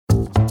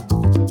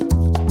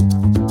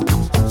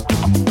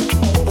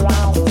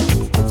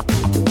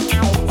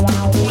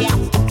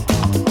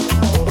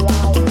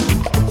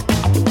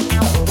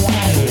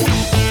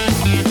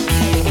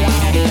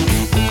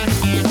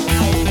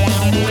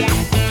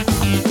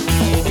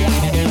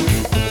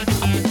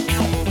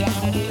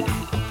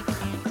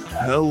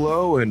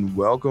and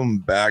welcome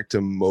back to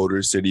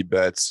Motor City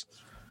Bets.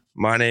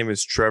 My name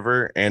is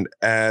Trevor, and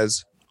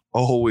as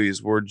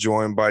always, we're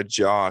joined by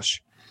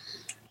Josh.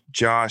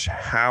 Josh,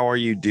 how are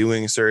you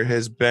doing, sir? It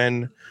has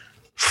been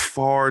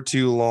far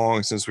too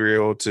long since we were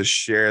able to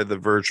share the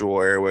virtual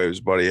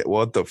airwaves, buddy.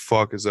 What the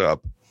fuck is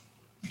up?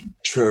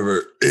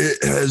 Trevor,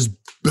 it has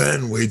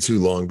been way too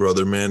long,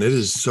 brother, man. It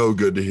is so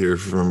good to hear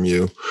from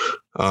you.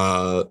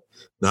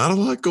 Not a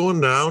lot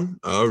going down,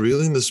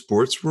 really, in the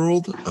sports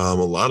world. A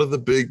lot of the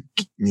big,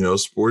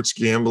 sports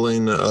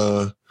gambling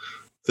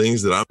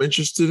things that I'm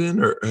interested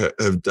in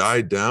have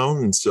died down.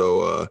 And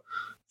so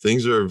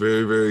things are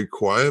very, very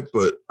quiet,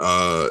 but,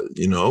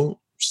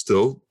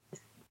 still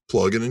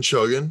plugging and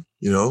chugging,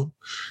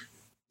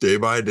 day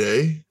by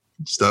day,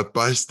 step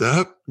by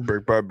step.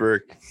 Brick by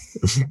brick.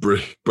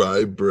 Brick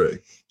by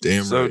brick.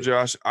 Damn so, right.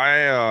 Josh,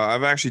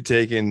 I've actually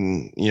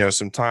taken,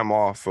 some time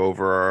off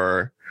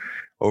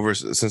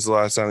since the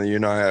last time that you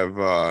and I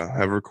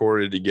have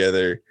recorded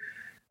together.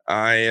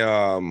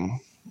 I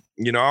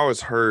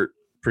was hurt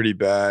pretty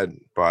bad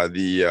by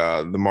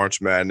the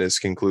March Madness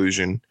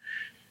conclusion.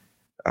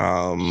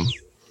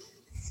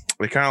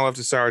 It kind of left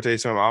a sour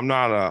taste in my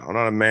mouth. I'm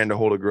not a man to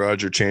hold a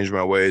grudge or change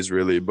my ways,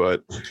 really,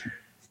 but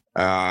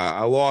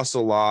I lost a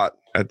lot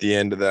at the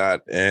end of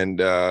that, and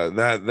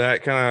that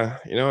kind of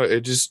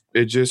it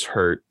just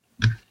hurt.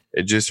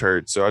 It just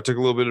hurt. So I took a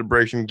little bit of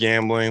break from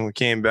gambling. We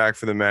came back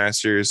for the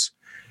Masters.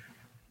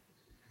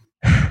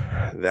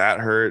 That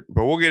hurt,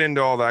 but we'll get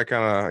into all that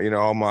kind of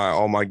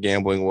all my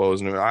gambling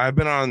woes. And I've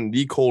been on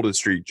the coldest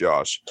streak,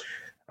 Josh.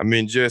 I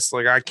mean, just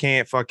like I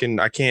can't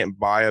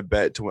buy a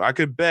bet to win. I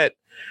could bet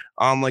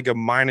on like a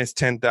minus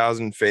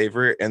 10,000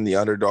 favorite and the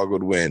underdog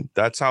would win.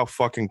 That's how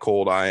fucking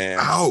cold I am.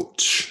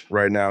 Ouch.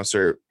 Right now,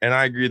 sir. And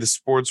I agree. The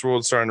sports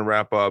world's starting to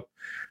wrap up.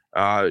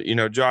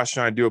 Josh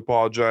and I do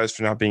apologize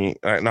for not being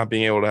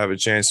able to have a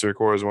chance to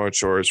record as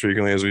much or as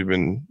frequently as we've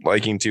been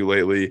liking to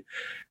lately.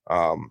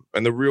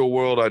 In the real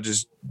world, I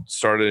just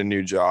started a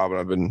new job and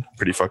I've been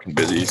pretty fucking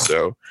busy.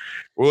 So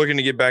we're looking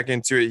to get back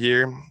into it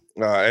here.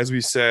 As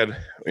we said,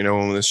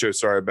 when the show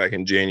started back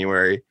in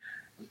January,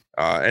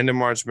 end of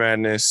March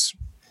Madness,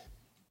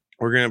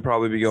 we're going to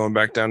probably be going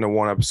back down to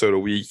one episode a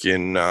week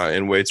in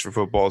weights for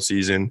football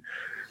season.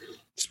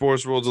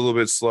 Sports world's a little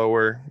bit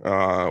slower.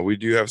 We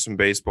do have some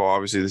baseball.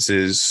 Obviously, this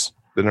is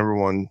the number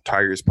one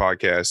Tigers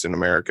podcast in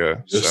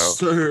America. Yes,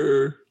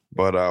 sir.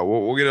 But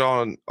we'll get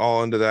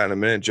all into that in a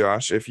minute,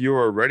 Josh. If you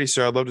are ready,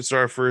 sir, I'd love to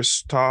start our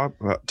first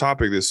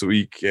topic this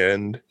week.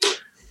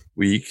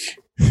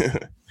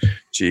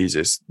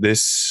 Jesus,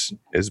 this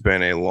has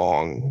been a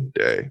long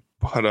day.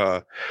 But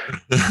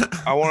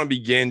I want to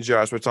begin,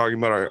 Josh, by talking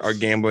about our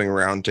gambling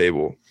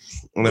roundtable.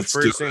 And the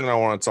first thing that I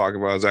want to talk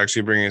about is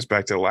actually bringing us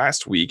back to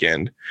last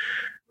weekend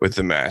with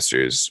the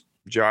Masters.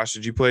 Josh,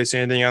 did you place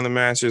anything on the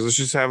Masters? Let's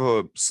just have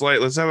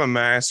a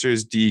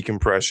Masters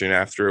decompression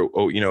after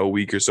a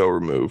week or so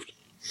removed.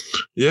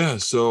 Yeah,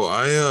 so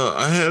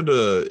I had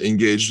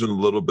engaged in a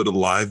little bit of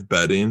live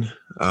betting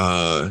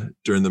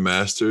during the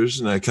Masters,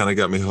 and that kind of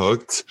got me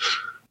hooked.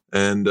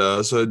 And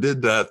so I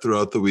did that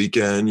throughout the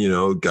weekend.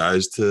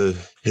 Guys to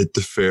hit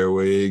the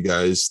fairway,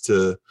 guys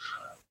to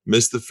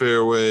miss the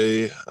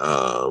fairway,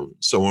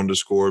 someone to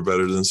score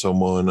better than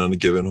someone on a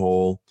given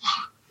hole.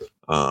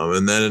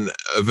 And then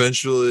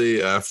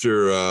eventually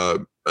after, I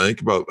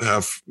think about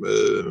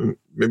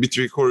maybe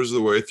 3/4 of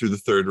the way through the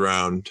third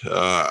round,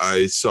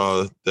 I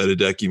saw that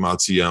Hideki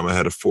Matsuyama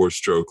had a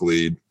 4-stroke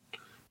lead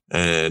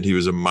and he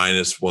was a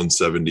minus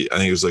 170. I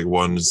think it was like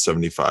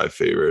 175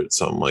 favorite,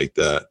 something like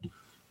that.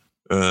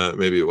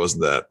 Maybe it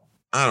wasn't that.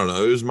 I don't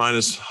know. It was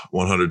minus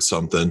 100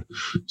 something.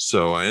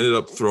 So I ended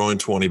up throwing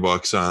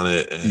 $20 on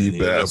it and he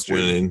ended up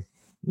winning.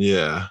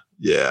 Yeah.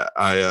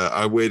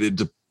 I waited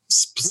to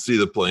see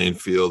the playing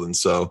field, and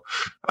so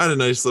I had a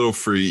nice little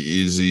free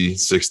easy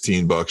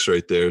 $16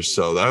 right there.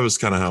 So that was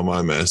kind of how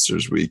my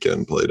Masters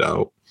weekend played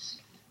out.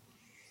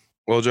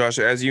 Well, Josh,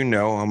 as you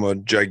know, I'm a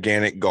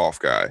gigantic golf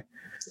guy.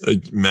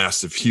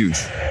 Massive, huge.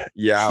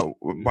 Yeah.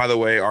 By the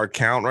way, our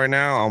count right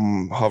now, I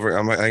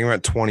think I'm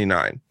at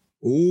 29.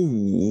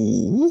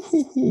 Ooh,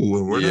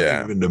 and we're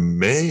not even to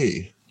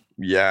May.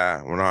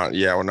 Yeah,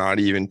 we're not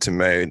even to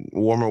May.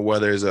 Warmer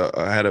weather is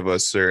ahead of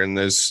us, sir, and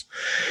there's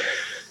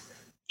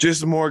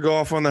just more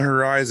golf on the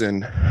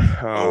horizon.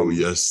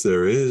 Yes,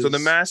 there is. So the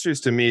Masters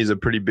to me is a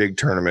pretty big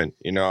tournament.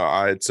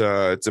 It's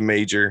a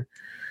major.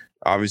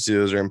 Obviously,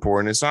 those are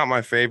important. It's not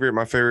my favorite.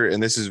 My favorite,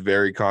 and this is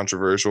very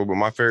controversial, but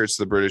my favorite is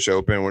the British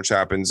Open, which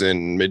happens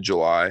in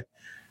mid-July.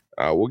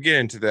 We'll get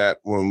into that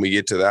when we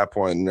get to that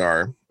point in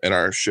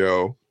our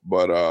show.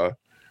 But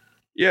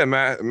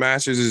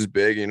Masters is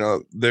big.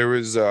 There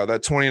was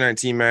that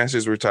 2019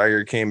 Masters where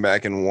Tiger came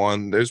back and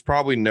won. There's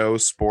probably no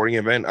sporting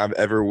event I've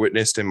ever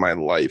witnessed in my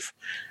life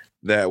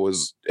that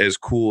was as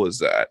cool as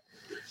that.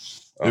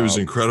 It was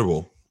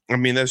incredible. I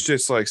mean, that's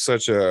just like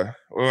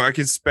I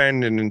could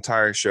spend an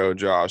entire show,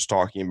 Josh,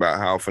 talking about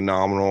how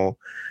phenomenal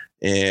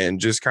and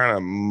just kind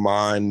of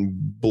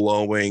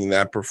mind-blowing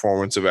that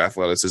performance of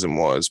athleticism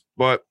was.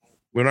 But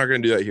we're not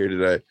going to do that here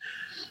today.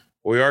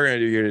 What we are going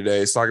to do here today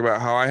is talk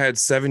about how I had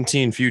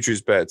 17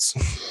 futures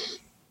bets.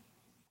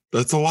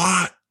 That's a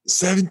lot.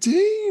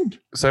 17.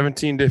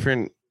 17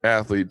 different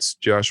athletes,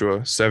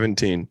 Joshua.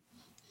 17.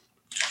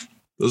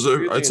 Those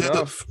are, I'd say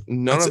enough,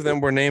 none of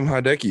them were named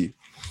Hideki.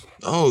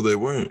 Oh, they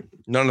weren't.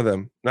 None of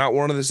them. Not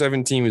one of the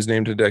 17 was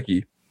named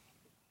Hideki.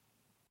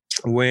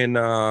 When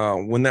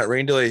that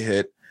rain delay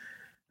hit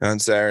on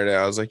Saturday,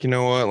 I was like, you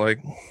know what? Like,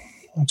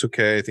 it's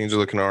okay. Things are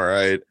looking all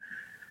right.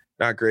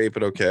 Not great,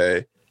 but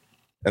okay.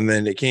 And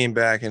then it came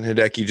back, and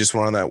Hideki just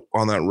went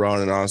on that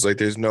run, and I was like,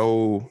 there's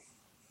no,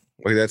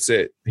 like, that's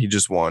it. He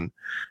just won.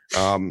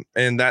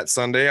 And that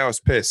Sunday, I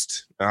was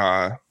pissed.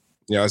 I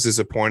was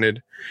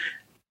disappointed.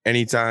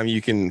 Anytime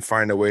you can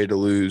find a way to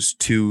lose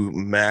 2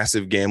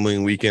 massive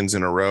gambling weekends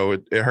in a row,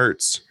 it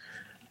hurts.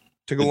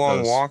 Took a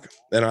long walk,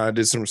 and I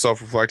did some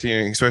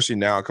self-reflecting, especially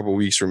now a couple of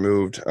weeks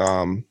removed.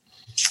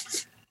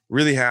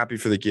 Really happy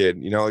for the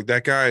kid. Like,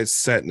 that guy is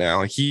set now.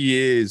 Like, he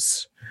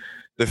is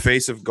the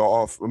face of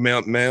golf,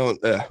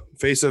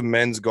 face of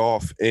men's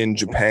golf in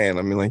Japan.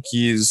 I mean, like,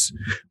 he's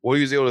what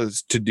he was able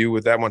to do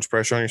with that much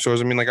pressure on your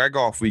shoulders. I mean, like, I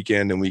golf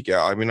weekend and week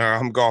out. I mean,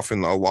 I'm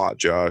golfing a lot,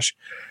 Josh,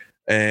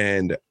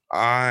 and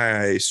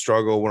I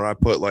struggle when I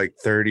put like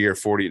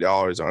 $30 or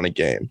 $40 on a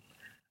game.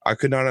 I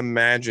could not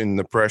imagine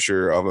the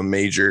pressure of a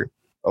major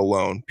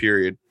alone,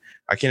 period.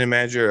 I can't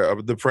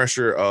imagine the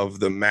pressure of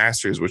the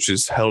Masters, which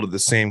is held at the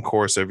same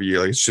course every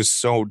year. Like, it's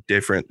just so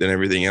different than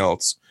everything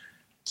else.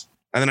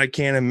 And then I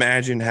can't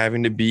imagine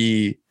having to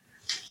be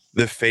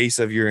the face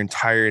of your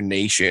entire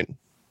nation.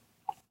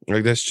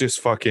 Like, that's just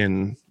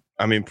fucking,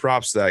 I mean,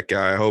 props to that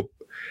guy. I hope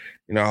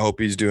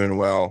he's doing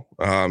well.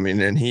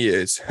 And he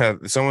is.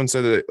 Someone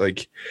said that,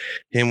 like,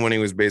 him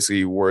winning was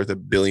basically worth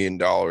 $1 billion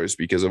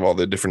because of all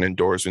the different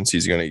endorsements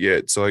he's going to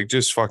get. So, like,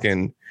 just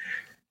fucking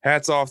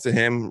hats off to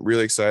him.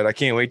 Really excited. I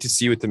can't wait to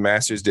see what the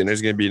Masters dinner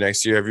is going to be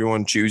next year.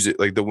 Everyone chooses,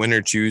 like, the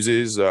winner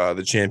chooses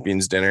the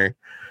champions dinner.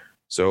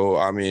 So,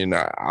 I mean,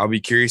 I'll be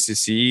curious to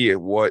see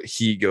what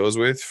he goes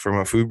with from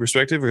a food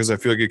perspective, because I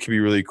feel like it could be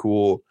really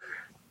cool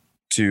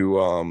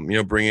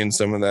to bring in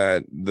some of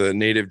the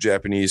native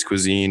Japanese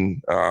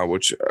cuisine,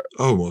 which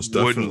most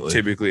definitely wouldn't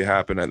typically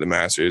happen at the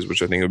Masters,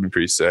 which I think would be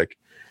pretty sick.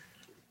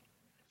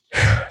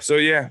 So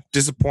yeah,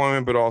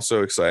 disappointment, but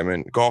also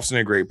excitement. Golf's in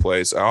a great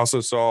place. I also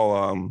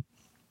saw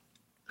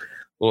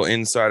little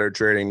insider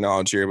trading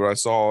knowledge here, but I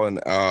saw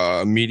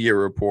a media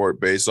report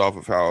based off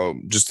of how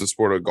just the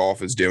sport of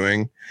golf is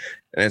doing,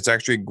 and it's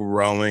actually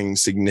growing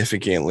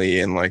significantly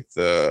in like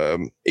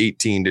the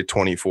 18 to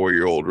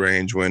 24-year-old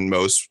range, when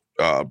most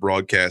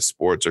broadcast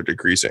sports are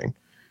decreasing.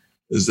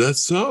 Is that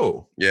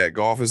so? Yeah,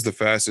 golf is the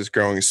fastest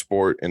growing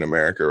sport in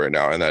America right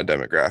now in that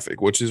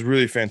demographic, which is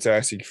really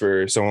fantastic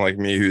for someone like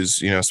me who's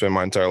spent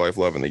my entire life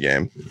loving the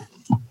game.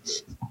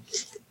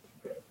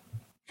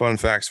 Fun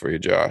facts for you,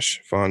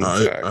 Josh. Fun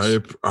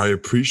facts. I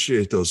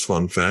appreciate those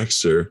fun facts,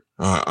 sir.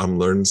 I'm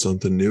learning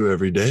something new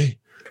every day.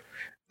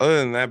 Other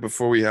than that,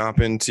 before we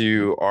hop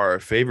into our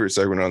favorite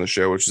segment on the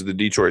show, which is the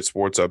Detroit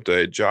Sports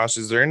Update, Josh,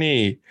 is there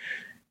any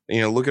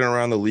looking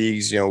around the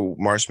leagues,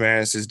 March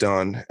Madness is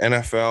done.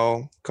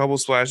 NFL, couple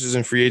splashes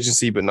in free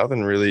agency, but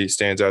nothing really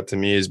stands out to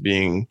me as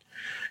being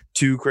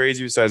too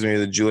crazy besides maybe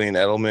the Julian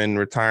Edelman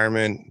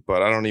retirement.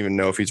 But I don't even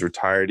know if he's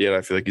retired yet.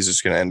 I feel like he's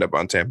just going to end up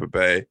on Tampa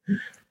Bay.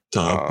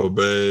 Tampa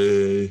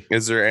Bay.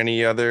 Is there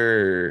any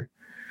other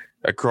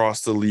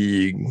across the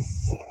league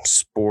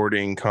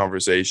sporting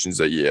conversations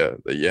that you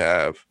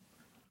have?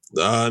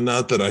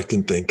 Not that I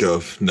can think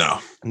of. No,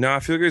 I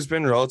feel like it's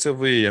been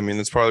relatively,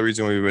 that's part of the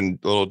reason we've been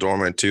a little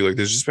dormant too. Like,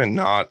 there's just been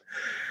not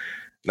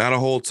a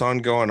whole ton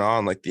going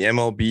on. Like, the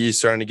MLB is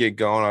starting to get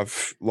going.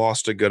 I've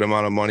lost a good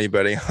amount of money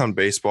betting on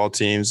baseball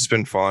teams. It's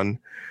been fun.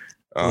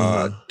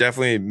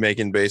 Definitely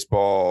making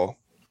baseball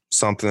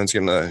something that's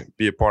going to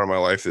be a part of my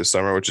life this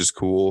summer, which is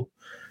cool.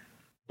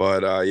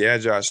 But yeah,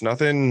 Josh,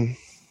 nothing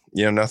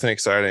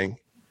exciting.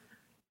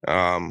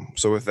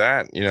 So with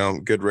that,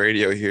 good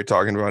radio here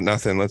talking about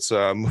nothing. Let's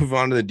move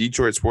on to the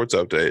Detroit Sports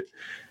Update.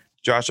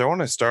 Josh, I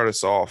want to start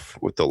us off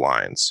with the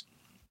Lions.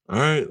 All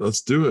right,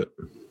 let's do it.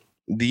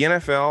 The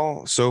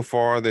NFL so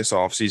far this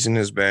offseason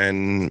has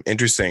been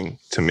interesting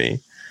to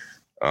me.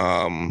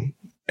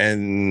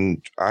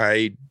 And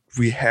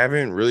we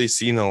haven't really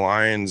seen the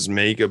Lions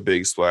make a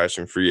big splash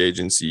in free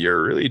agency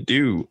or really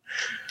do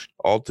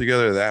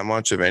altogether that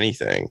much of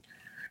anything.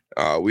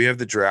 We have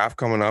the draft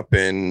coming up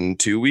in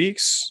 2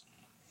 weeks.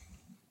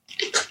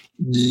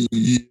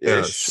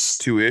 Yes.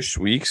 2-ish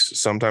weeks,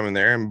 sometime in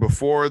there. And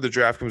before the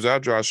draft comes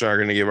out, Josh and I are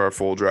going to give our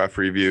full draft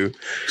preview.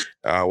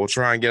 We'll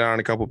try and get on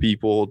a couple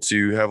people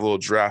to have a little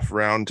draft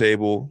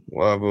roundtable.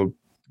 We'll have a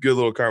good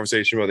little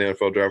conversation about the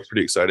NFL draft.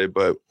 Pretty excited.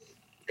 But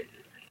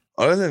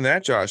other than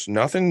that, Josh,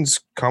 nothing's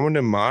coming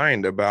to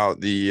mind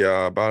about the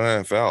about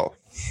NFL.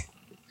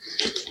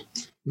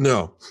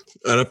 No,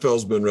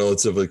 NFL's been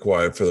relatively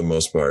quiet for the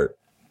most part.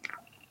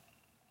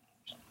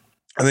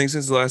 I think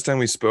since the last time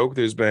we spoke,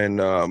 there's been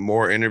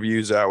more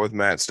interviews out with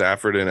Matt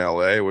Stafford in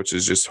LA, which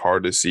is just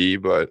hard to see.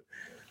 But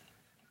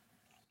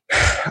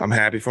I'm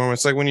happy for him.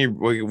 It's like when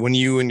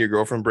you and your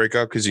girlfriend break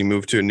up because you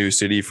move to a new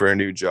city for a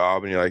new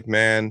job, and you're like,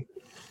 man,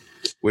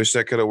 wish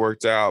that could have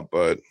worked out,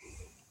 but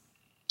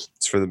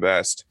it's for the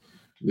best.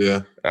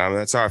 Yeah.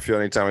 That's how I feel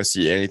anytime I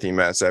see anything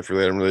Matt Stafford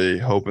related. I'm really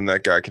hoping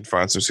that guy can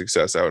find some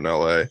success out in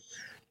LA.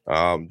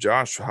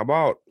 Josh, how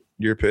about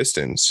your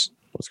Pistons?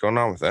 What's going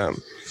on with them?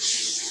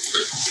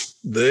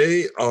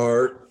 They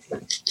are.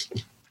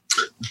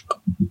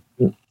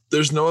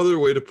 There's no other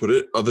way to put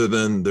it other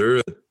than they're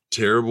a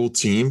terrible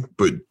team,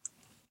 but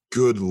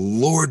good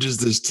Lord, does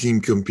this team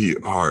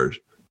compete hard.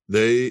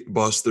 They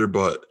bust their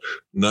butt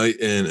night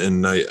in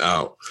and night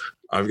out.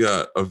 I've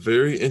got a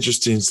very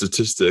interesting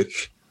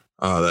statistic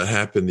that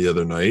happened the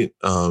other night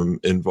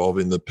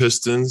involving the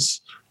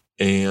Pistons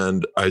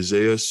and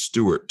Isaiah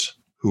Stewart,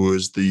 who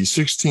is the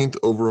 16th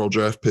overall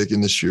draft pick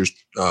in this year's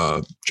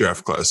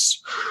draft class.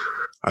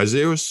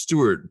 Isaiah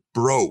Stewart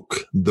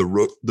broke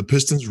the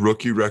Pistons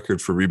rookie record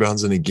for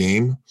rebounds in a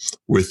game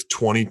with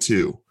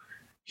 22.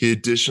 He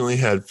additionally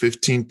had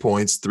 15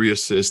 points, 3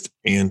 assists,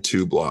 and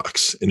 2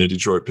 blocks in a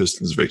Detroit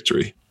Pistons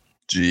victory.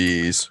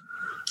 Jeez.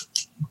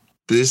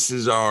 This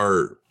is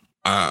our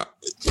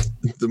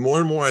the more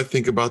and more I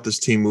think about this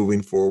team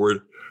moving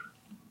forward,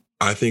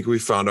 I think we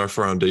found our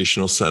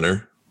foundational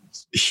center.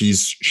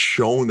 He's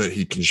shown that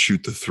he can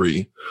shoot the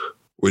three,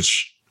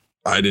 which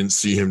I didn't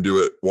see him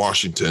do at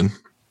Washington.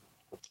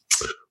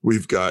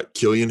 We've got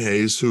Killian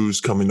Hayes, who's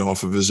coming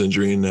off of his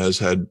injury and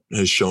has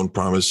shown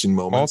promising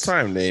moments.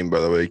 All-time name, by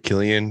the way.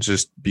 Killian,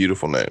 just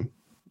beautiful name.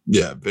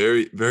 Yeah,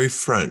 very, very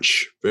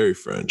French. Very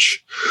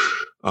French.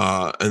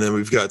 And then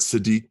we've got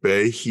Sadiq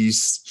Bey.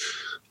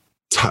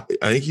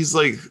 I think he's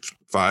like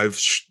 5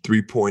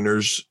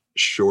 3-pointers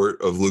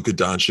short of Luka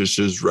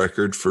Doncic's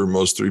record for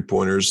most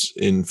 3-pointers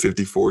in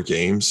 54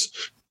 games.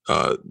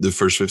 The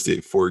first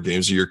 54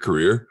 games of your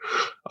career.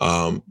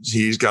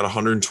 He's got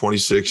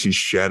 126. He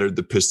shattered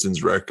the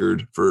Pistons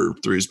record for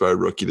threes by a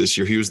rookie this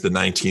year. He was the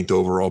 19th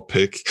overall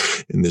pick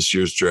in this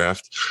year's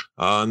draft.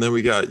 And then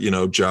we got,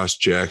 Josh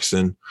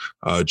Jackson,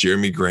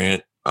 Jeremy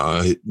Grant.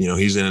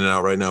 He's in and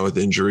out right now with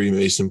injury,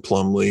 Mason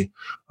Plumlee.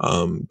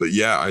 But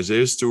yeah,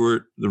 Isaiah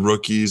Stewart, the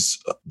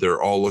rookies,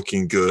 they're all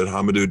looking good.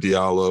 Hamidou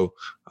Diallo.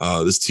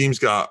 This team's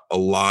got a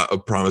lot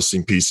of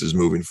promising pieces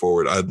moving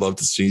forward. I'd love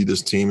to see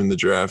this team in the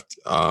draft.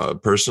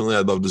 Personally,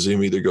 I'd love to see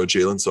him either go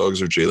Jalen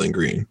Suggs or Jalen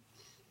Green.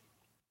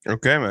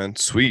 Okay, man.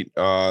 Sweet.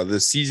 The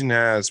season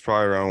has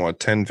probably around,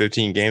 10,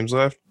 15 games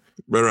left?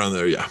 Right around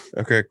there, yeah.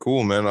 Okay,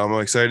 cool, man. I'm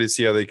excited to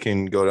see how they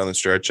can go down the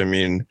stretch. I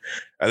mean,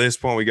 at this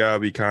point, we got to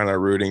be kind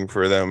of rooting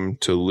for them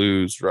to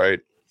lose, right?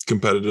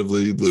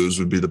 Competitively lose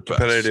would be the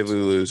best. Competitively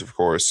lose, of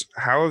course.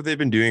 How have they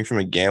been doing from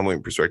a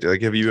gambling perspective?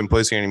 Like, have you been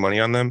placing any money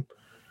on them?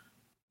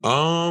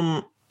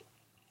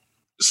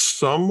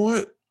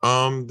 Somewhat.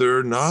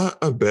 They're not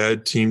a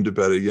bad team to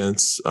bet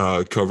against,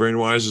 covering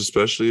wise,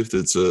 especially if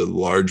it's a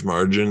large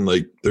margin,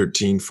 like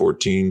 13,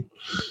 14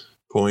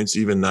 points,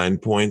 even 9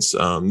 points.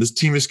 This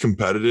team is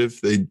competitive.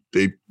 They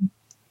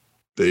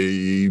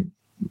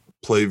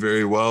play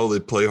very well. They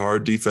play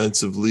hard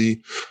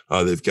defensively.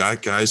 They've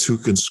got guys who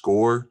can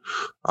score,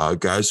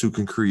 guys who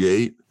can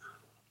create.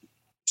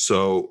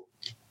 So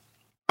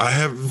I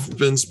have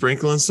been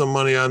sprinkling some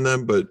money on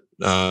them, but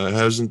it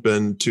hasn't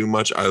been too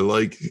much. I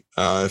like,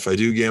 if I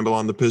do gamble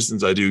on the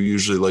Pistons, I do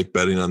usually like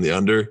betting on the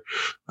under,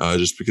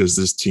 just because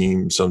this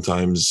team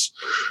sometimes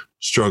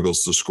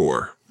struggles to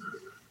score.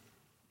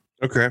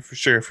 Okay, for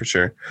sure.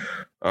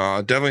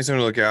 Definitely something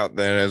to look out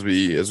then as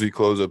we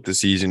close up the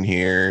season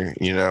here.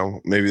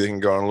 Maybe they can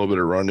go on a little bit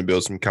of run to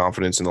build some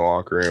confidence in the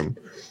locker room.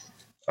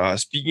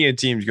 Speaking of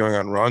teams going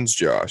on runs,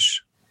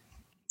 Josh,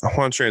 I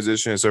want to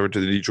transition us over to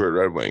the Detroit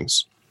Red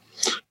Wings.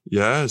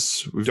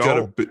 Yes,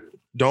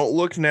 Don't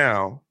look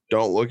now.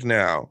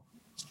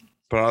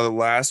 But out of the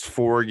last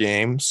 4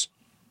 games,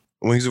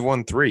 the Wings have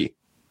won 3.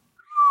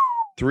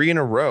 3 in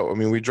a row. I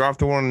mean, we dropped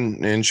the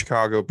one in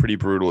Chicago pretty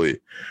brutally.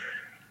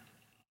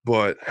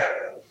 But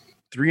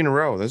 3 in a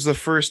row. That's the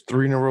first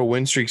 3 in a row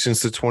win streak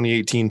since the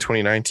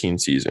 2018-2019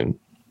 season.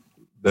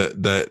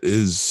 That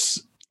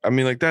is. I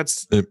mean, like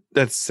that's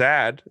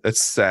sad.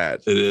 That's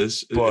sad. It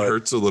is. It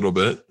hurts a little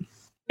bit.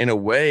 In a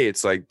way,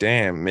 it's like,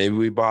 damn, maybe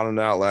we bottomed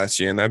out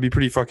last year, and that'd be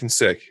pretty fucking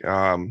sick.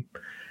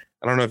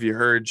 I don't know if you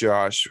heard,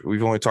 Josh.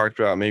 We've only talked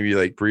about maybe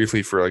like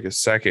briefly for like a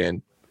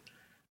second,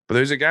 but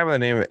there's a guy by the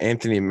name of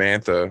Anthony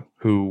Mantha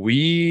who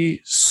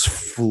we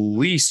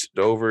fleeced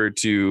over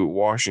to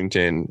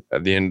Washington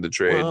at the end of the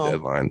trade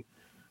deadline.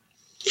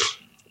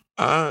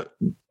 Go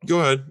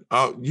ahead.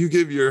 You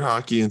give your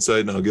hockey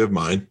insight, and I'll give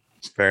mine.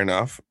 Fair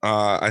enough.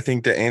 I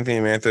think that Anthony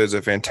Mantha is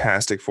a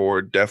fantastic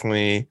forward.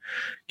 Definitely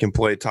can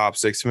play top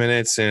 6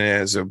 minutes and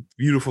has a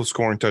beautiful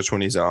scoring touch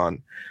when he's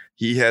on.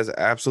 He has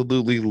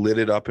absolutely lit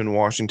it up in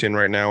Washington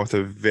right now with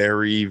a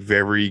very,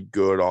 very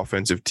good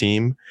offensive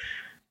team.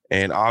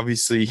 And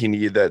obviously he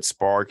needed that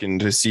spark, and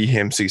to see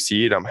him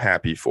succeed, I'm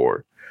happy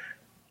for.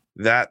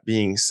 That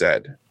being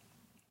said,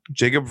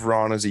 Jacob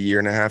Vrana is a year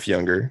and a half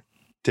younger,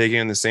 taken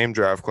in the same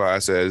draft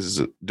class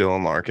as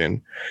Dylan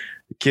Larkin.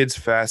 The kid's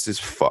fast as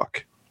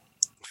fuck.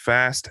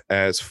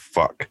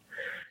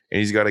 and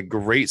he's got a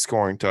great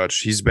scoring touch.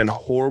 He's been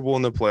horrible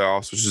in the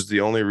playoffs, which is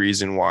the only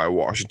reason why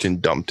Washington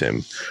dumped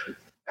him.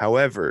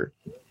 However,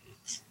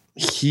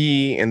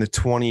 he in the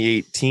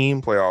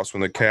 2018 playoffs,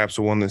 when the Caps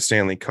won the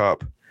Stanley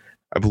Cup,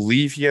 I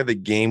believe he had the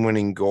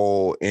game-winning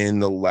goal in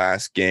the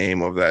last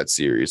game of that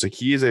series. Like,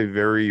 he is a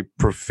very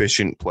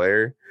proficient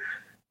player.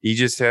 He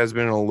just has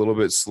been a little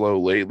bit slow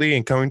lately,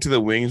 and coming to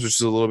the Wings, which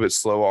is a little bit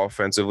slow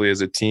offensively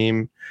as a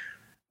team,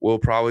 will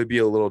probably be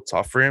a little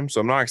tough for him. So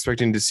I'm not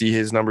expecting to see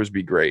his numbers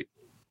be great.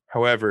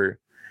 However,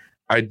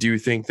 I do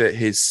think that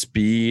his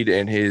speed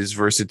and his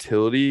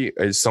versatility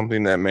is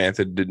something that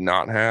Mantha did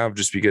not have,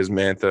 just because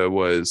Mantha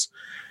was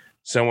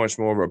so much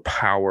more of a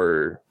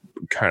power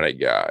kind of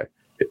guy.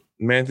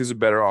 Mantha's a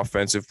better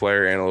offensive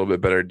player and a little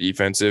bit better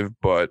defensive,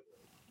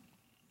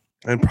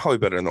 and probably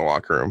better in the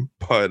locker room.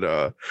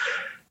 But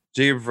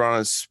Jacob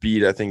Vrana's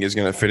speed, I think, is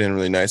going to fit in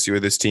really nicely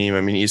with this team.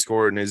 I mean, he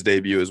scored in his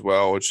debut as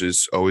well, which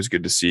is always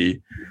good to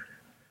see.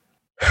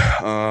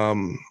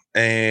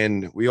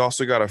 And we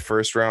also got a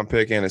first-round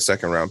pick and a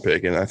second-round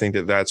pick, and I think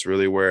that that's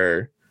really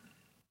where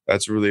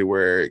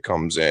it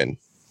comes in.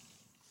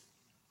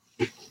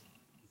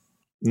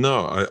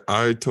 No,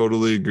 I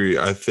totally agree.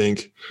 I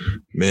think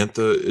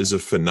Mantha is a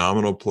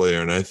phenomenal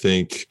player, and I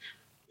think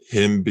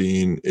him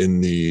being in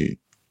the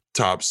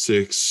top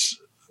 6,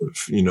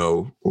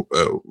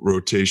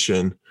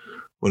 rotation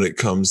when it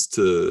comes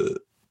to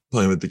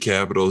playing with the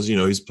Capitals,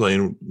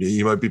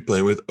 he might be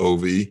playing with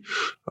Ovi,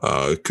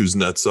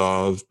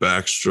 Kuznetsov,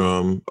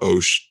 Backstrom,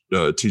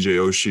 TJ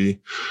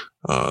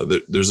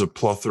Oshie. There's a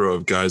plethora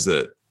of guys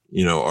that,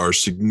 are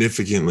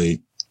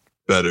significantly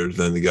better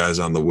than the guys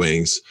on the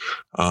wings.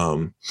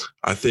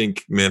 I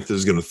think Mantha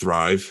is going to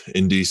thrive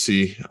in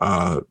DC.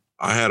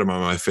 I had him on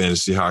my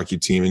fantasy hockey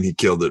team, and he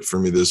killed it for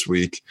me this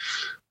week.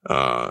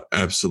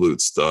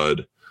 Absolute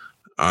stud.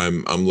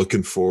 I'm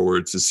looking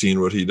forward to seeing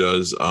what he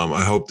does.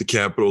 I hope the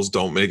Capitals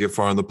don't make it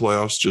far in the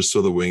playoffs, just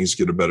so the Wings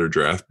get a better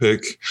draft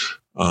pick.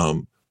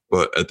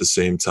 But at the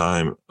same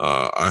time,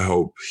 I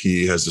hope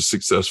he has a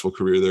successful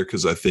career there,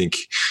 because I think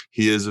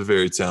he is a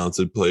very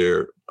talented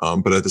player.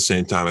 But at the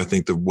same time, I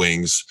think the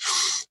Wings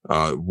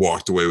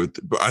walked away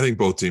I think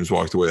both teams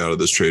walked away out of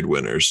this trade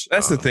winners.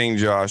 That's the thing,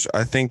 Josh.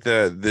 I think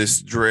that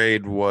this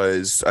trade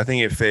I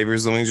think it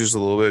favors the Wings just a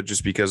little bit,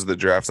 just because of the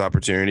draft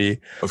opportunity.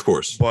 Of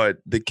course. But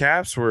the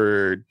Caps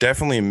were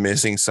definitely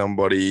missing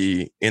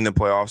somebody in the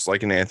playoffs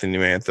like an Anthony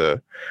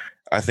Mantha.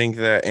 I think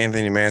that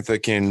Anthony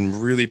Mantha can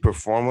really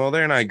perform well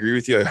there, and I agree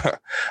with you.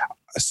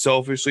 I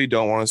selfishly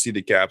don't want to see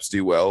the Caps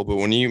do well, but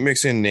when you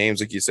mix in names,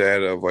 like you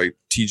said, of like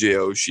TJ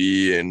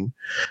Oshie and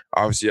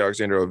obviously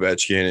Alexander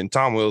Ovechkin and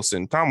Tom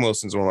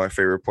Wilson's one of my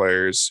favorite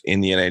players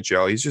in the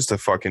NHL. He's just a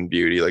fucking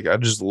beauty. Like, I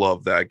just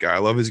love that guy. I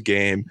love his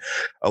game.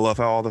 I love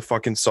how all the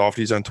fucking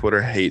softies on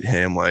Twitter hate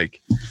him.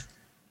 Like,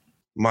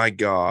 my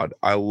God,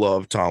 I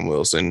love Tom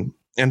Wilson.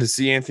 And to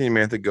see Anthony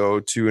Mantha go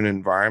to an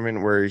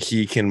environment where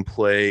he can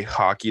play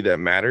hockey that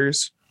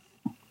matters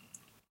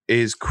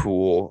is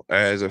cool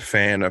as a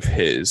fan of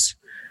his.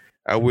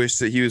 I wish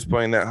that he was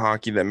playing that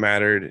hockey that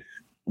mattered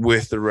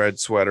with the red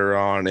sweater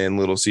on in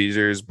Little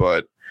Caesars,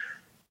 but,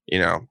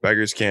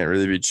 beggars can't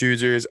really be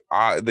choosers.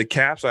 The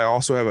Caps, I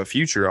also have a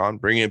future on,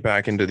 bringing it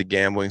back into the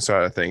gambling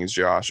side of things,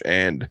 Josh,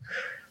 and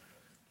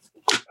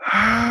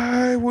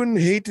I wouldn't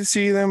hate to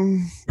see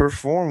them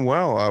perform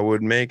well. I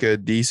would make a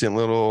decent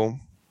little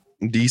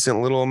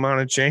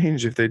amount of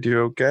change if they do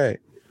okay.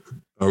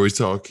 Are we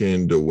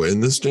talking to win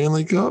the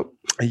Stanley Cup?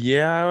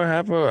 Yeah, I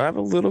have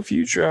a little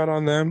future out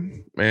on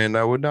them, and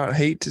I would not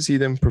hate to see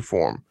them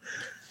perform.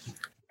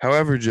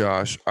 However,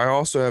 Josh, I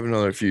also have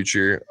another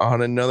future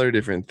on another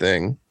different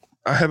thing.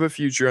 I have a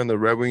future on the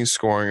Red Wings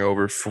scoring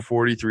over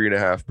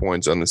 43.5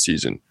 points on the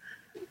season.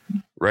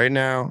 Right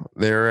now,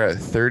 they're at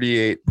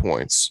 38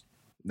 points.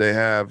 They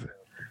have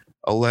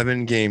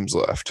 11 games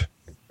left.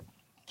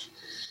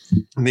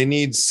 They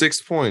need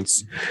 6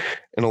 points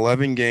in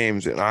 11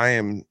 games, and I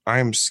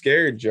am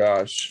scared,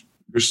 Josh.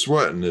 You're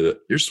sweating it.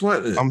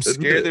 I'm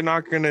scared they're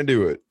not going to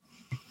do it.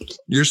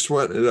 You're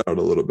sweating it out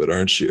a little bit,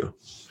 aren't you?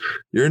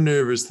 You're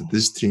nervous that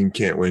this team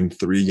can't win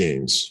 3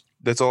 games.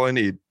 That's all I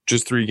need,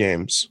 just 3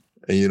 games.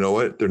 And you know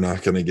what? They're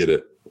not going to get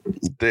it.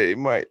 They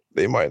might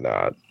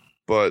not,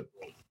 but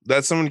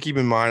that's something to keep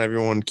in mind.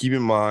 Everyone, keep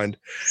in mind,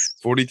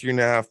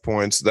 43.5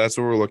 points. That's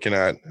what we're looking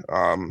at.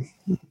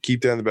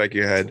 Keep that in the back of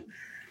your head.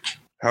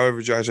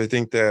 However, Josh, I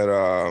think that,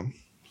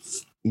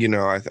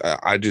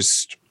 I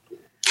just –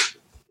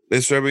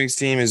 this Red Wings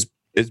team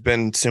it's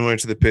been similar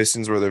to the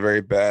Pistons, where they're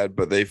very bad,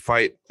 but they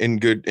fight in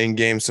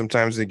games.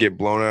 Sometimes they get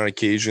blown out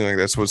occasionally. Like,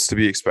 that's what's to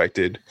be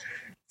expected.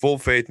 Full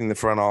faith in the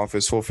front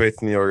office, full faith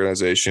in the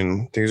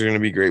organization. Things are going to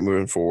be great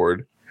moving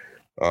forward.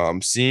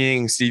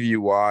 Seeing Stevie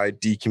Y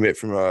decommit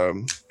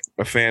from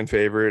a fan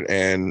favorite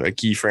and a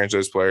key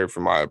franchise player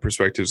from my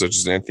perspective, such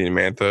as Anthony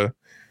Mantha,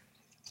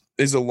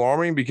 is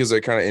alarming, because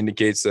it kind of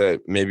indicates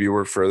that maybe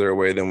we're further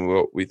away than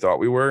what we thought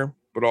we were,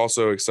 but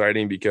also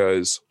exciting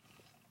because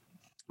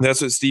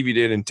that's what Stevie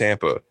did in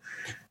Tampa,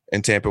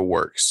 and Tampa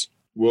works.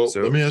 Well,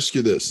 let me ask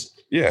you this.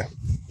 Yeah.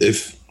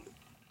 If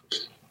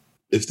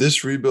if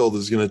this rebuild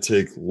is going to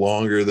take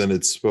longer than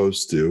it's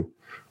supposed to,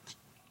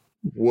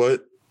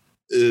 what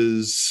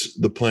is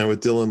the plan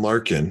with Dylan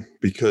Larkin?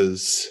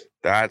 Because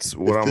that's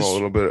what I'm a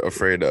little bit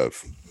afraid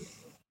of.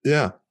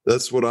 Yeah,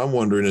 that's what I'm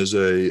wondering as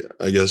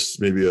I guess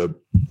maybe a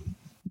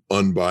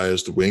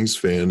unbiased Wings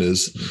fan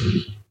is,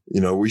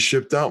 we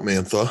shipped out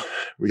Mantha.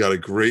 We got a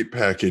great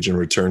package in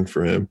return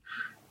for him.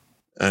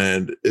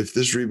 And if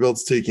this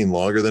rebuild's taking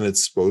longer than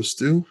it's supposed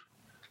to,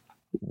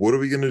 what are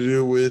we going to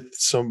do with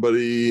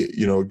somebody,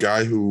 a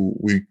guy who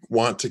we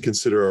want to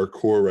consider our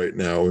core right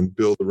now and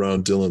build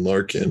around Dylan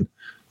Larkin?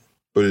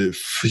 But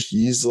if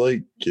he's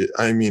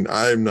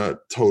I'm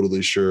not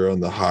totally sure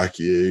on the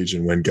hockey age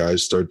and when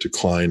guys start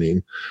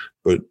declining.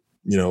 But,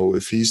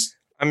 if he's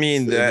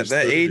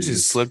that age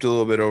has slipped a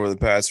little bit over the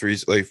past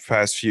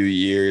few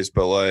years,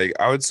 but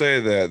I would say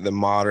that the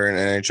modern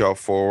NHL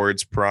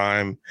forwards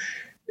prime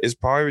is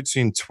probably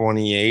between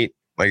 28,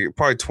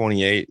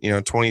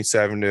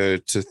 27 to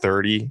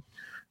 30.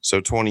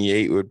 So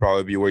 28 would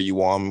probably be where you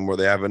want them, where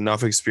they have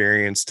enough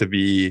experience to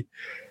be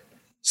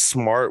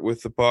smart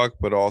with the puck,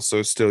 but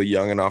also still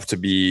young enough to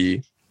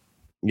be,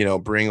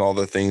 bring all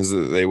the things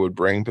that they would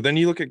bring. But then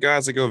you look at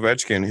guys like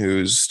Ovechkin,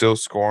 who's still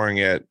scoring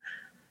at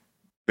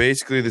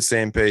basically the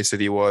same pace that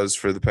he was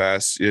for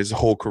his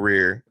whole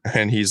career,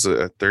 and he's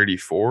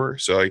 34.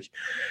 So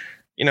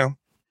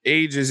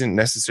age isn't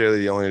necessarily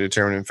the only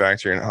determining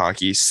factor in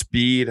hockey.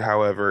 Speed,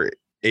 however,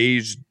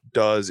 age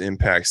does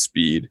impact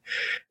speed.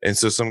 And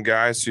so some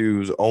guys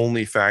whose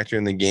only factor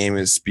in the game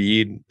is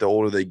speed, the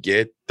older they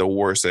get, the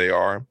worse they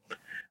are.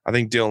 I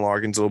think Dylan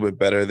Larkin's a little bit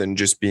better than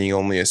just being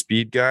only a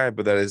speed guy,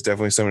 but that is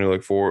definitely something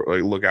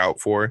to look out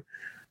for.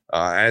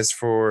 As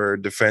for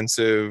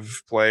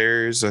defensive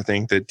players, I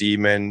think that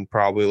D-men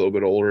probably a little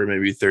bit older,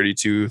 maybe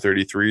 32,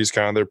 33 is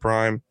kind of their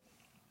prime.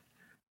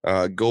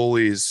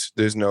 Goalies,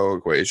 there's no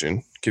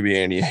equation. Could be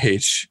any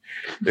age.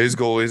 There's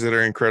goalies that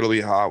are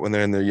incredibly hot when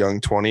they're in their young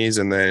 20s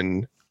and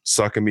then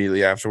suck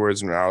immediately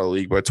afterwards and are out of the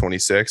league by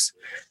 26.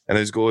 And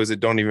there's goalies that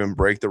don't even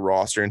break the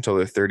roster until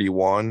they're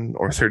 31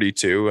 or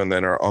 32 and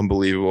then are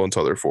unbelievable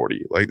until they're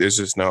 40. There's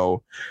just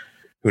who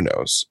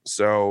knows.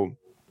 So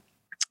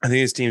I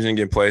think his team's in a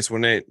good place.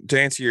 To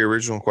answer your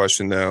original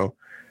question, though,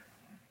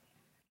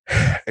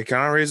 it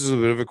kind of raises a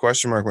bit of a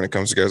question mark when it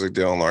comes to guys like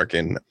Dylan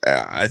Larkin.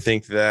 I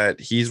think that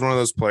he's one of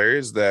those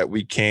players that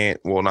we can't,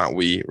 well, not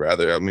we,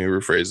 rather, let me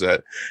rephrase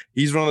that.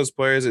 He's one of those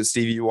players that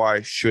Stevie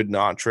Y should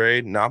not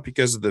trade, not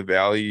because of the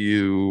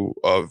value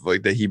of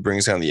that he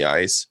brings on the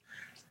ice,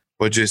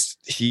 but just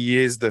he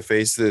is the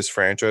face of this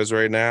franchise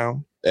right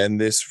now.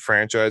 And this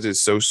franchise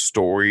is so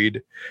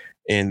storied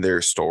in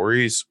their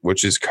stories,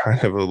 which is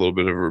kind of a little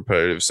bit of a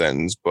repetitive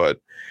sentence, but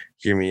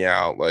hear me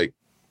out.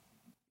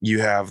 You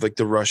have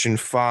the Russian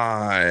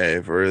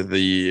Five or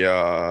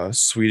the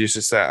Swedish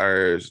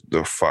or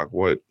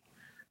the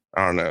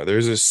I don't know.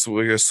 There's a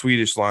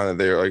Swedish line that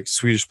they're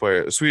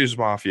Swedish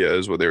Mafia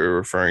is what they were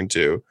referring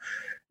to.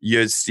 You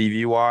had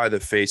Stevie Y,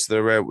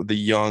 the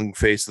young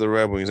face of the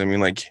Red Wings.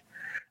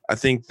 I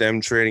think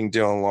them trading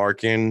Dylan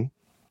Larkin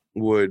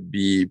would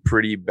be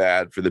pretty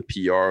bad for the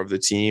PR of the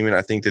team. And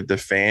I think that the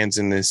fans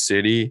in this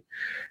city,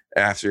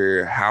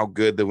 after how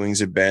good the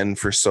Wings have been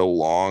for so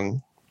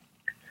long,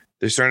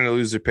 they're starting to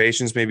lose their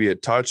patience, maybe a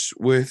touch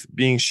with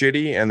being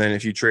shitty. And then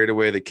if you trade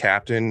away the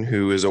captain,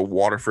 who is a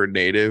Waterford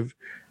native,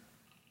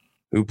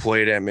 who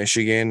played at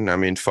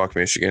Michigan, fuck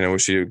Michigan. I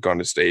wish he had gone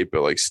to state,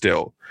 but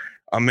still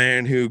a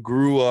man who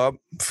grew up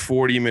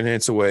 40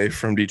 minutes away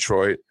from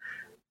Detroit,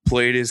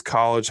 played his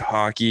college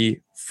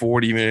hockey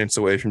 40 minutes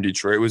away from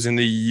Detroit, was in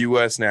the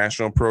U.S.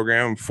 national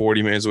program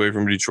 40 minutes away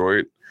from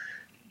Detroit,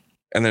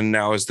 and then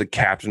now is the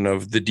captain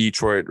of the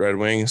Detroit Red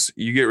Wings.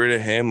 You get rid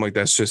of him,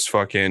 that's just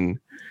fucking...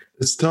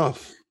 It's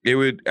tough.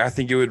 I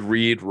think it would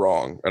read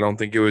wrong. I don't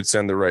think it would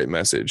send the right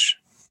message.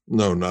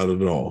 No, not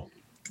at all.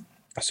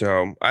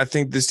 So I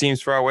think this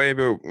team's far away,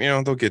 but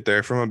they'll get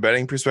there. From a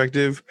betting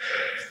perspective,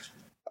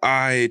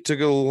 I took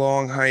a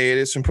long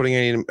hiatus from putting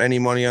any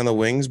money on the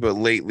Wings, but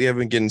lately I've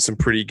been getting some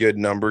pretty good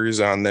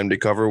numbers on them to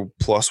cover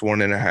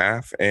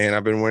 +1.5, and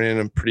I've been winning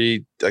them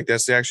pretty.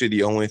 That's actually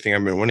the only thing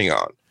I've been winning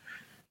on.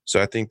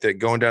 So I think that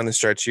going down the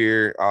stretch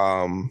here,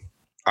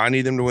 I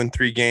need them to win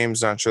 3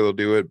 games. Not sure they'll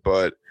do it,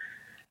 but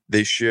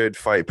they should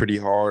fight pretty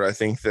hard. I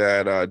think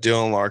that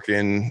Dylan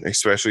Larkin,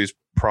 especially, is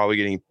probably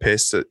getting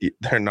pissed that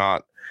they're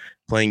not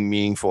playing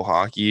meaningful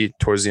hockey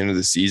towards the end of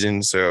the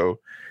season. So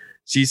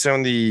see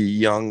some of the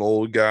young,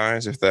 old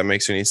guys, if that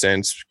makes any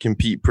sense,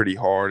 compete pretty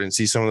hard, and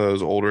see some of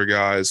those older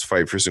guys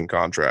fight for some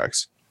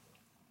contracts.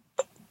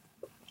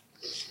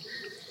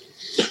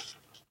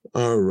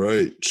 All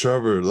right,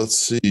 Trevor, let's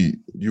see.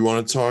 You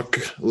want to talk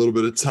a little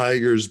bit of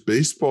Tigers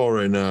baseball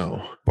right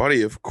now?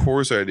 Buddy, of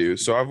course I do.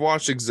 So I've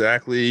watched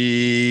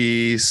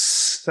exactly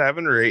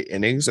 7 or 8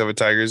 innings of a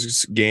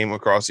Tigers game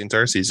across the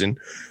entire season,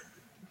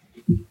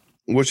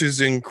 which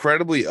is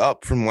incredibly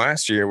up from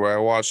last year where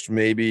I watched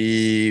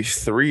maybe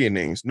 3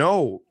 innings.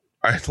 No,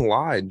 I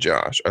lied,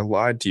 Josh. I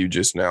lied to you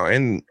just now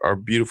and our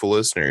beautiful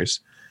listeners.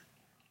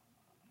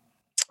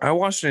 I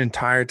watched an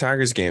entire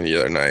Tigers game the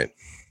other night.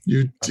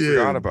 You I did.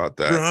 forgot about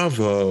that.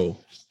 Bravo.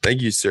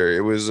 Thank you, sir.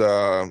 It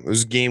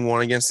was game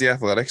 1 against the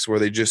Athletics where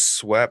they just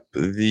swept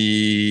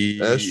the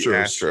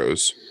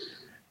Astros.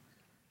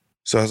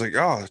 So I was like,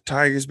 oh,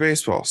 Tigers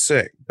baseball,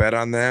 sick. Bet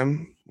on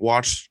them,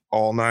 watched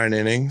all 9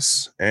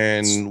 innings,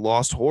 and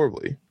lost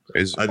horribly. I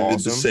did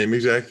the same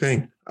exact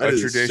thing. A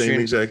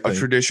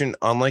tradition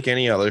unlike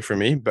any other for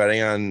me,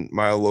 betting on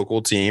my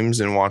local teams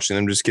and watching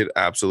them just get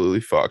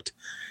absolutely fucked.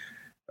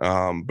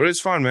 But it's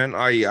fun, man.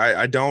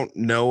 I don't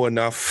know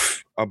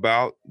enough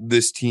about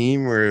this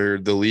team or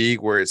the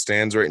league where it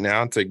stands right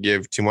now to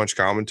give too much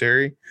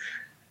commentary.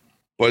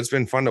 But it's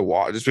been fun to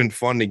watch. It's been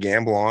fun to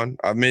gamble on.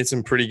 I've made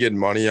some pretty good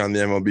money on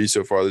the MLB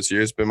so far this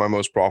year. It's been my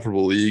most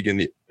profitable league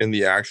in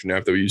the Action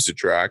app that we used to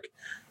track.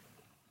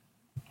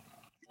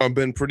 I've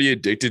been pretty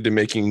addicted to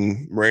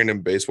making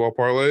random baseball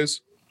parlays.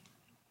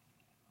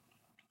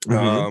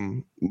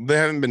 Mm-hmm. They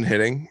haven't been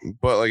hitting,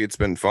 but like it's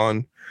been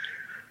fun.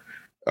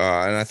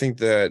 And I think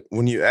that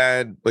when you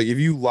add, like, if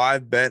you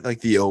live bet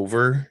like the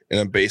over in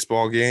a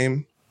baseball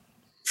game,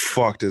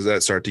 fuck, does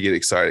that start to get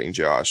exciting,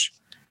 Josh?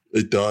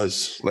 It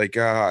does. Like,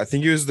 I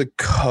think it was the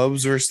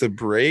Cubs versus the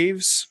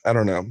Braves. I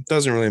don't know.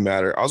 Doesn't really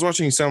matter. I was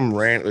watching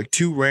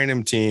two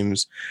random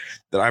teams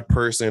that I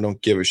personally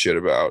don't give a shit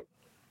about.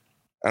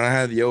 And I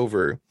had the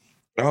over.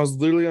 I was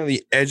literally on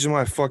the edge of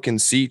my fucking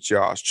seat,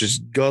 Josh,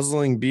 just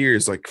guzzling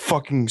beers, like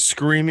fucking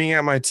screaming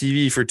at my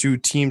TV for 2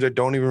 teams I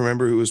don't even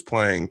remember who was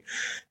playing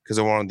because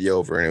I wanted the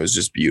over, and it was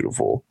just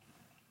beautiful.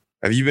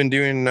 Have you been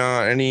doing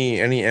any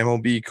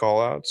MLB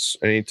call-outs?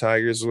 Any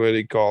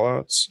Tigers-related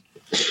call-outs?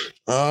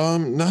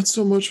 Not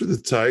so much with the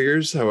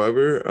Tigers.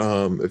 However,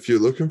 if you're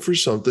looking for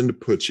something to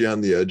put you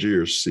on the edge of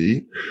your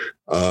seat,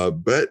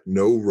 bet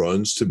no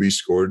runs to be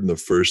scored in the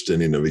first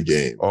inning of a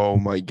game. Oh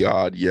my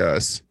God,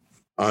 yes.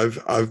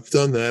 I've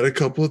done that a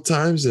couple of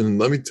times, and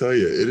let me tell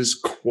you, it is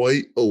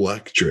quite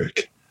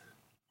electric.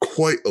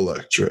 Quite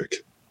electric.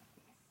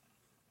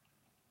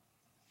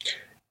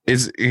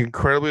 It's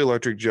incredibly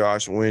electric,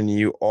 Josh, when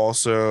you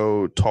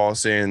also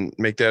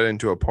make that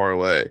into a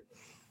parlay.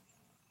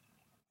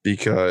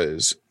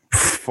 Because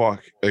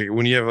fuck, like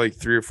when you have like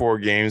 3 or 4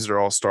 games that are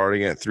all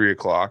starting at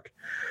 3:00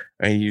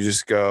 and you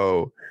just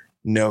go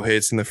no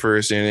hits in the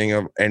first inning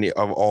of any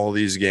of all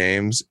these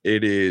games,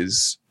 it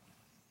is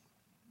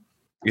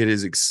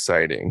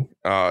exciting.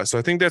 So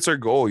I think that's our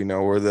goal. You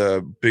know, we're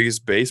the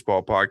biggest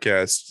baseball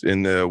podcast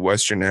in the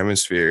Western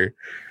Hemisphere.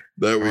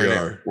 That we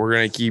are. We're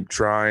going to keep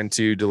trying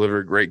to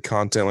deliver great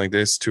content like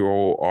this to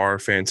all our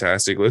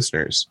fantastic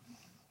listeners.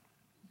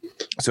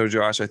 So,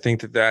 Josh, I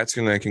think that's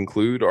going to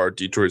conclude our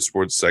Detroit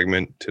sports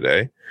segment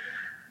today.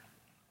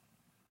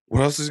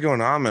 What else is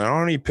going on, man? I don't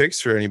have any picks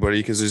for anybody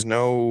because there's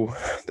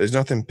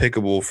nothing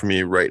pickable for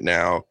me right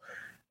now.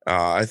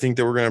 I think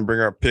that we're going to bring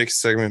our picks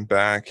segment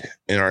back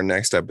in our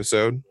next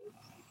episode.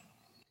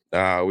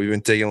 We've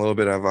been taking a little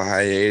bit of a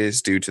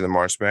hiatus due to the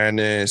March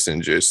Madness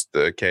and just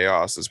the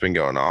chaos that's been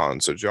going on.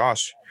 So,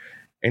 Josh,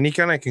 any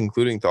kind of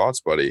concluding thoughts,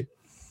 buddy?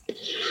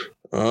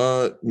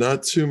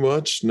 Not too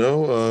much.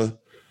 No.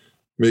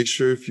 Make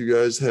sure if you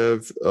guys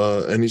have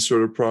any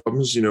sort of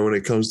problems, you know, when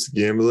it comes to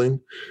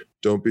gambling,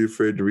 don't be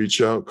afraid to reach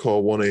out.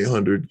 Call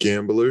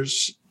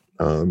 1-800-GAMBLERS.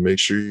 Make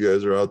sure you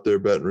guys are out there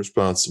betting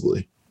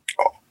responsibly.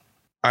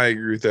 I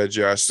agree with that,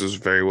 Josh. This was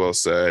very well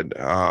said.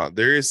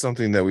 There is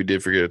something that we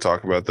did forget to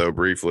talk about, though,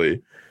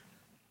 briefly.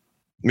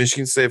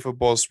 Michigan State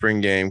football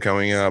spring game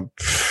coming up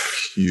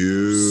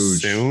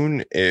huge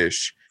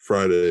soon-ish.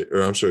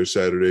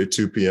 Saturday,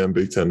 2 p.m.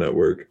 Big Ten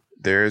Network.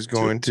 There's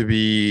going to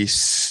be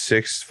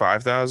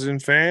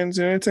 5,000 fans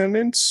in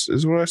attendance,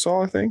 is what I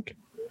saw, I think.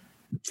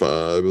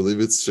 I believe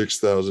it's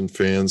 6,000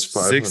 fans.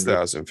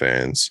 6,000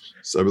 fans.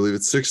 So I believe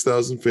it's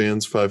 6,000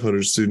 fans,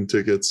 500 student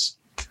tickets.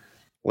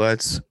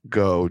 Let's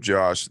go,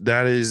 Josh.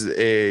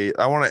 I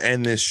want to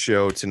end this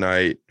show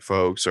tonight,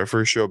 folks. Our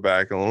first show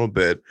back in a little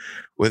bit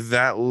with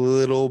that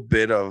little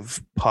bit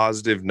of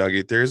positive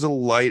nugget. There's a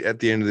light at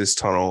the end of this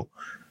tunnel.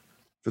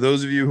 For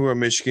those of you who are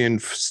Michigan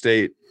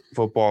State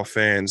football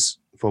fans,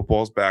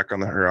 football's back on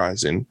the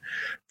horizon.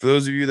 For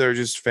those of you that are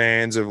just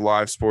fans of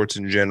live sports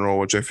in general,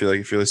 which I feel like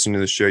if you're listening to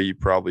the show, you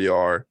probably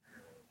are.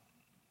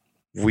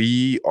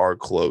 We are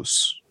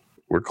close.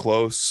 We're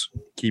close.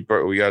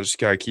 We just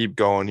gotta keep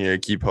going here,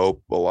 keep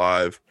hope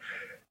alive.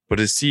 But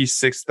to see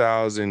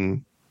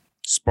 6,000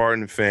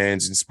 Spartan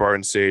fans in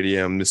Spartan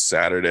Stadium this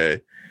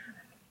Saturday,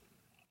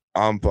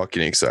 I'm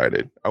fucking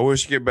excited. I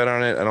wish we could bet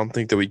on it. I don't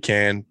think that we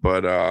can,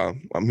 but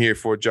I'm here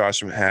for it,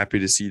 Josh. I'm happy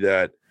to see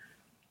that.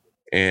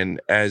 And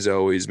as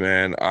always,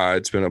 man,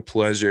 it's been a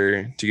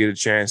pleasure to get a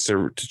chance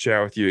to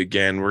chat with you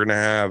again. We're going to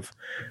have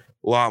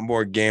a lot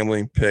more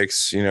gambling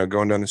picks, you know,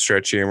 going down the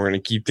stretch here. And we're going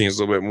to keep things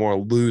a little bit more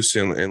loose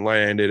and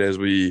light-handed as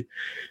we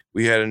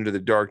head into the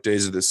dark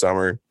days of the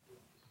summer.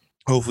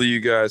 Hopefully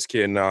you guys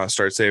can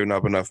start saving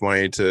up enough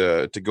money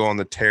to go on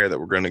the tear that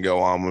we're going to go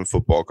on when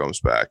football comes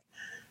back.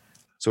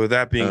 So with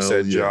that being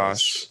said, yes.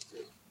 Josh,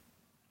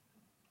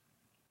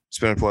 it's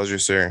been a pleasure,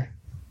 sir.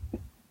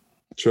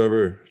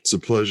 Trevor, it's a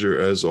pleasure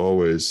as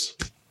always.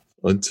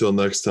 Until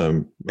next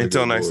time.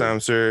 Until next time,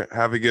 sir.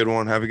 Have a good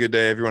one. Have a good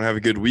day. Everyone have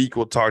a good week.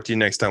 We'll talk to you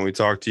next time we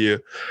talk to you.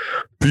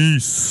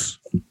 Peace.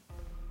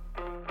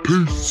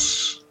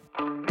 Peace.